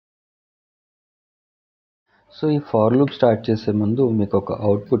So ఈ for loop start చేసే ముందు మీకు ఒక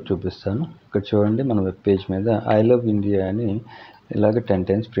అవుట్పుట్ చూపిస్తాను. ఇక్కడ చూడండి, మన వెబ్ పేజ్ మీద ఐ లవ్ ఇండియా అని ఇలాగ 10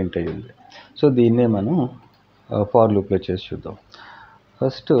 టైమ్స్ ప్రింట్ అయ్యింది. సో దీన్నే మనం ఫార్ లూప్లో చేసి చూద్దాం.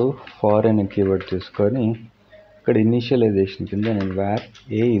 ఫస్ట్ ఫార్ అనే కీవర్డ్ తీసుకొని ఇక్కడ ఇనిషియలైజేషన్ కింద నేను wear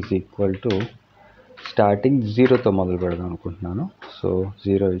A is equal to starting 0తో మొదలు పెడదాం అనుకుంటున్నాను. సో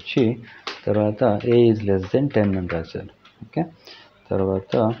 0 ఇచ్చి తర్వాత ఏ ఈజ్ లెస్ దెన్ 10 అని రాశాను. ఓకే,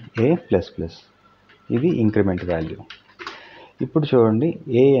 తర్వాత ఏ ప్లస్ ప్లస్, ఇది ఇంక్రిమెంట్ వాల్యూ. ఇప్పుడు చూడండి,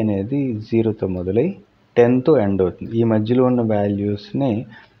 ఏ అనేది 0తో మొదలై 10తో ఎండ్ అవుతుంది. ఈ మధ్యలో ఉన్న వాల్యూస్ని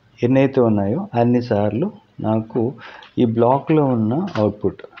ఎన్నైతే ఉన్నాయో అన్నిసార్లు నాకు ఈ బ్లాక్లో ఉన్న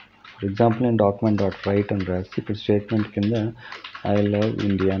అవుట్పుట్, ఫర్ ఎగ్జాంపుల్ నేను డాక్యుమెంట్ డాట్ రైట్ అని రాసి ఇక్కడ స్టేట్మెంట్ కింద ఐ లవ్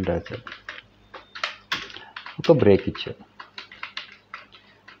ఇండియా అని రాశాను, ఒక బ్రేక్ ఇచ్చాను,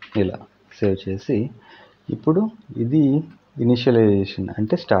 ఇలా సేవ్ చేసి ఇప్పుడు ఇది ఇనిషియలైజేషన్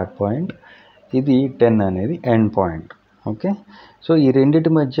అంటే స్టార్ట్ పాయింట్, ఇది 10 అనేది ఎండ్ పాయింట్. ఓకే, సో ఈ రెండింటి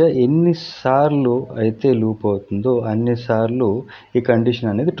మధ్య ఎన్నిసార్లు అయితే లూప్ అవుతుందో అన్నిసార్లు ఈ కండిషన్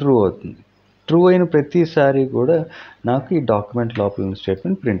అనేది ట్రూ అవుతుంది. ట్రూ అయిన ప్రతిసారి కూడా నాకు ఈ డాక్యుమెంట్ లోపల ఉన్న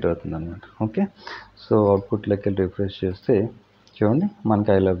స్టేట్మెంట్ ప్రింట్ అవుతుంది అన్నమాట. ఓకే, సో అవుట్పుట్లోకి వెళ్ళి రిఫ్రెష్ చేస్తే చూడండి,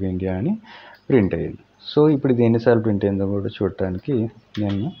 మనకి ఐ లవ్ ఇండియా అని ప్రింట్ అయ్యింది. సో ఇప్పుడు ఇది ఎన్నిసార్లు ప్రింట్ అయిందో కూడా చూడటానికి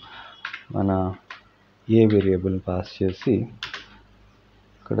నేను మన ఏ వేరియబుల్ పాస్ చేసి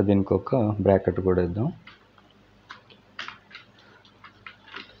ఇక్కడ దీనికి ఒక బ్రాకెట్ కూడా ఇద్దాం.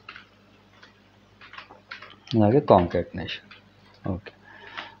 అలాగే కాంకాటినేషన్. ఓకే,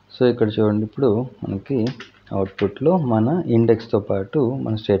 సో ఇక్కడ చూడండి, ఇప్పుడు మనకి అవుట్పుట్లో మన ఇండెక్స్తో పాటు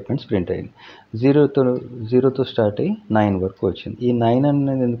మన స్టేట్మెంట్స్ ప్రింట్ అయింది. 0తో స్టార్ట్ అయ్యి 9 వరకు వచ్చింది. ఈ 9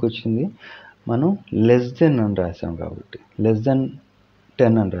 అనేది ఎందుకు వచ్చింది, మనం లెస్ దెన్ అని రాసాం కాబట్టి, లెస్ దెన్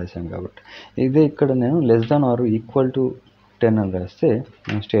 10 అని రాసాం కాబట్టి. ఇదే ఇక్కడ నేను less than are equal to 10 అని రాస్తే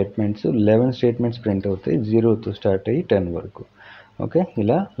మన స్టేట్మెంట్స్ 11 స్టేట్మెంట్స్ ప్రింట్ అవుతాయి, 0తో స్టార్ట్ అయ్యి 10 వరకు. ఓకే,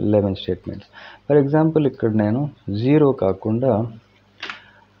 ఇలా 11 స్టేట్మెంట్స్. ఫర్ ఎగ్జాంపుల్ ఇక్కడ నేను 0 కాకుండా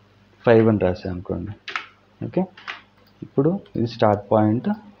 5 అని రాసాను అనుకోండి. ఓకే, ఇప్పుడు ఇది స్టార్ట్ పాయింట్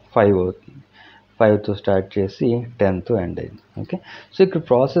 5 అవుతుంది, 5తో స్టార్ట్ చేసి 10తో ఎండ్ అయింది. ఓకే, సో ఇక్కడ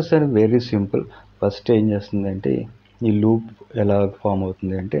ప్రాసెస్ అనేది వెరీ సింపుల్. ఫస్ట్ ఏం చేస్తుందంటే, ఈ లూప్ ఎలా ఫామ్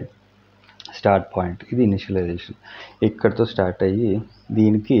అవుతుంది అంటే, స్టార్ట్ పాయింట్ ఇది ఇనిషియలైజేషన్, ఇక్కడితో స్టార్ట్ అయ్యి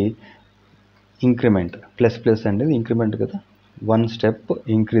దీనికి ఇంక్రిమెంట్ ప్లస్ ప్లస్ అనేది ఇంక్రిమెంట్ కదా, 1 స్టెప్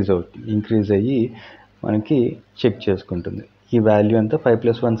ఇంక్రీజ్ అవుతుంది, ఇంక్రీజ్ అయ్యి మనకి చెక్ చేసుకుంటుంది. ఈ వాల్యూ అంతా 5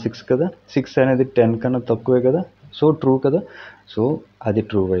 + 1 6 కదా, 6 అనేది 10 కన్నా తక్కువే కదా, సో ట్రూ కదా. సో అది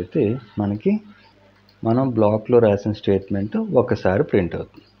ట్రూ అయితే మనకి మనం బ్లాక్లో రాసిన స్టేట్మెంట్ ఒకసారి ప్రింట్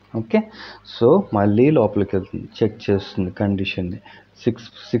అవుతుంది. ఓకే, సో మళ్ళీ లోపలికి వెళ్తుంది, చెక్ చేస్తుంది కండిషన్ని.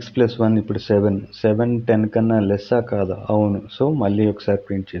 6 + 1 ఇప్పుడు 7, 10 కన్నా లెస్సా కాదా, అవును, సో మళ్ళీ ఒకసారి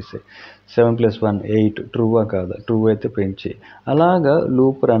ప్రింట్ చేసే. 7 + 1 8, ట్రూవా కాదా, ట్రూ అయితే ప్రింట్ చేయి. అలాగా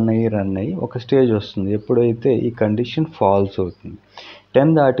లూప్ రన్ అయ్యి ఒక స్టేజ్ వస్తుంది, ఎప్పుడైతే ఈ కండిషన్ ఫాల్స్ అవుతుంది.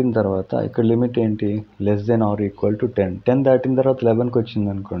 10 దాటిన తర్వాత ఇక్కడ లిమిట్ ఏంటి, less than are equal to 10. 10 దాటిన తర్వాత 11కి వచ్చింది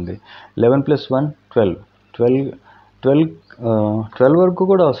అనుకోండి, 11 + 1 12 వరకు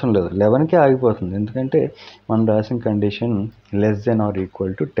కూడా అవసరం లేదు, 11కే ఆగిపోతుంది. ఎందుకంటే మనం రాసిన condition less than are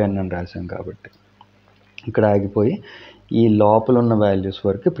equal to 10 అని రాసాం కాబట్టి ఇక్కడ ఆగిపోయి ఈ లోపల ఉన్న వాల్యూస్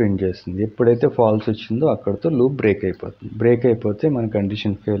వరకు ప్రింట్ చేస్తుంది. ఎప్పుడైతే ఫాల్స్ వచ్చిందో అక్కడితో లూప్ బ్రేక్ అయిపోతుంది. బ్రేక్ అయిపోతే మన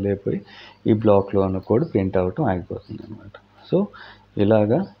కండిషన్ ఫెయిల్ అయిపోయి ఈ బ్లాక్లో ఉన్న కోడ్ ప్రింట్ అవ్వటం ఆగిపోతుంది అనమాట. సో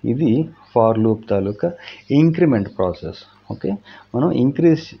ఇలాగా ఇది for loop taluka increment process. Okay, మనం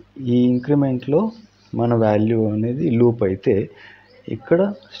ఈ ఇంక్రిమెంట్లో మన వాల్యూ అనేది లూప్ అయితే ఇక్కడ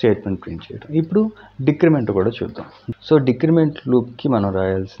స్టేట్మెంట్ ప్రింట్ చేయడం. ఇప్పుడు డిక్రిమెంట్ కూడా చూద్దాం. సో డిక్రిమెంట్ లూప్కి మనం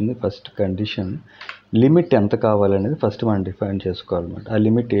రాయాల్సింది ఫస్ట్ కండిషన్ లిమిట్ ఎంత కావాలనేది ఫస్ట్ మనం డిఫైన్ చేసుకోవాలన్నమాట. ఆ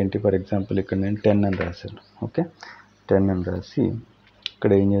లిమిట్ ఏంటి, ఫర్ ఎగ్జాంపుల్ ఇక్కడ నేను 10 అని రాశాను. ఓకే, 10 అని రాసి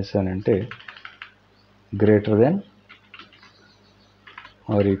ఇక్కడ ఏం చేశానంటే greater than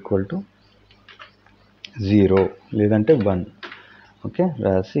are equal to 0 లేదంటే 1. ఓకే,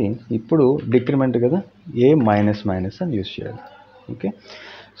 రాసి ఇప్పుడు డిక్రిమెంట్ కదా, ఏ మైనస్ అని యూజ్ చేయాలి. ఓకే,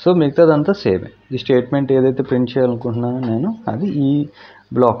 సో మిగతాదంతా సేమే. ఈ స్టేట్మెంట్ ఏదైతే ప్రింట్ చేయాలనుకుంటున్నానో నేను అది ఈ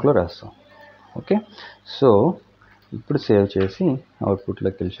బ్లాక్లో రాస్తాను. ఓకే, సో ఇప్పుడు సేవ్ చేసి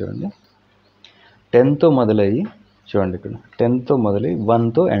అవుట్పుట్లోకి వెళ్ళి చూడండి, 10తో మొదలయ్యి చూడండి, ఇక్కడ 10తో మొదలయ్యి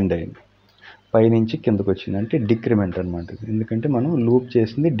 1తో ఎండ్ అయింది, పైనుంచి కిందకు వచ్చింది, అంటే డిక్రిమెంట్ అనమాట. ఎందుకంటే మనం లూప్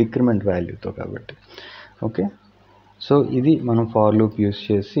చేసింది డిక్రిమెంట్ వాల్యూతో కాబట్టి. ఓకే, సో ఇది మనం ఫార్ లూప్ యూస్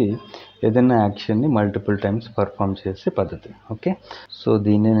చేసి ఏదైనా యాక్షన్ని మల్టిపుల్ టైమ్స్ పర్ఫామ్ చేసే పద్ధతి. ఓకే, సో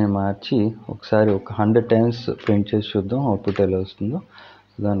దీన్ని నేను మార్చి ఒకసారి ఒక 100 టైమ్స్ ప్రింట్ చేసి చూద్దాం అవుట్పుట్ ఎలా వస్తుందో.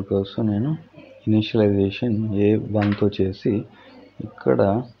 దానికోసం నేను ఇనిషియలైజేషన్ A1తో చేసి ఇక్కడ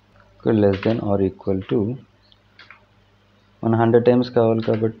less than are equal to మన 100 టైమ్స్ కావాలి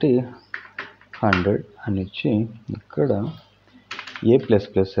కాబట్టి 100 అని ఇచ్చి ఇక్కడ a ప్లస్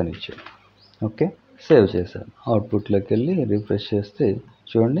ప్లస్ అని ఇచ్చాను. ఓకే, సేవ్ చేశాను. అవుట్పుట్లోకి వెళ్ళి రిఫ్రెష్ చేస్తే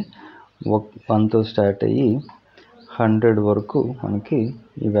చూడండి 1తో స్టార్ట్ అయ్యి 100 వరకు మనకి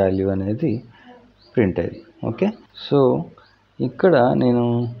ఈ వాల్యూ అనేది ప్రింట్ అయింది. ఓకే, సో ఇక్కడ నేను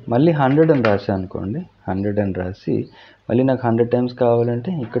మళ్ళీ 100 అని రాశాను అనుకోండి. 100 అని రాసి మళ్ళీ నాకు 100 టైమ్స్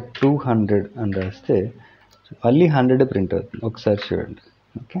కావాలంటే ఇక్కడ 200 అని రాస్తే మళ్ళీ 100 ప్రింట్ అవుతుంది. ఒకసారి చూడండి.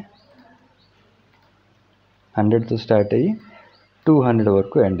 ఓకే, 100తో స్టార్ట్ అయ్యి 200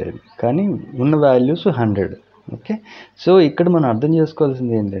 వరకు ఎండ్ అయింది, కానీ ఉన్న వాల్యూస్ 100. ఓకే, సో ఇక్కడ మనం అర్థం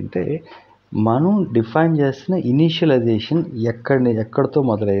చేసుకోవాల్సింది ఏంటంటే మనం డిఫైన్ చేసిన ఇనిషియలైజేషన్ ఎక్కడితో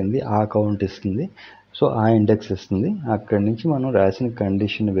మొదలైంది ఆ కౌంట్ ఇస్తుంది. సో ఆ ఇండెక్స్ ఇస్తుంది. అక్కడి నుంచి మనం రాసిన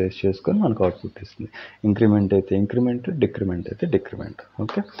కండిషన్ బేస్ చేసుకొని మనకు అవుట్పుట్ ఇస్తుంది. ఇంక్రిమెంట్ అయితే ఇంక్రిమెంట్, డిక్రిమెంట్ అయితే డిక్రిమెంట్.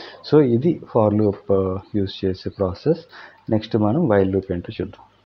 ఓకే, సో ఇది ఫార్ లూప్ యూస్ చేసే ప్రాసెస్. నెక్స్ట్ మనం వైల్ లూప్ ఏంటో చూద్దాం.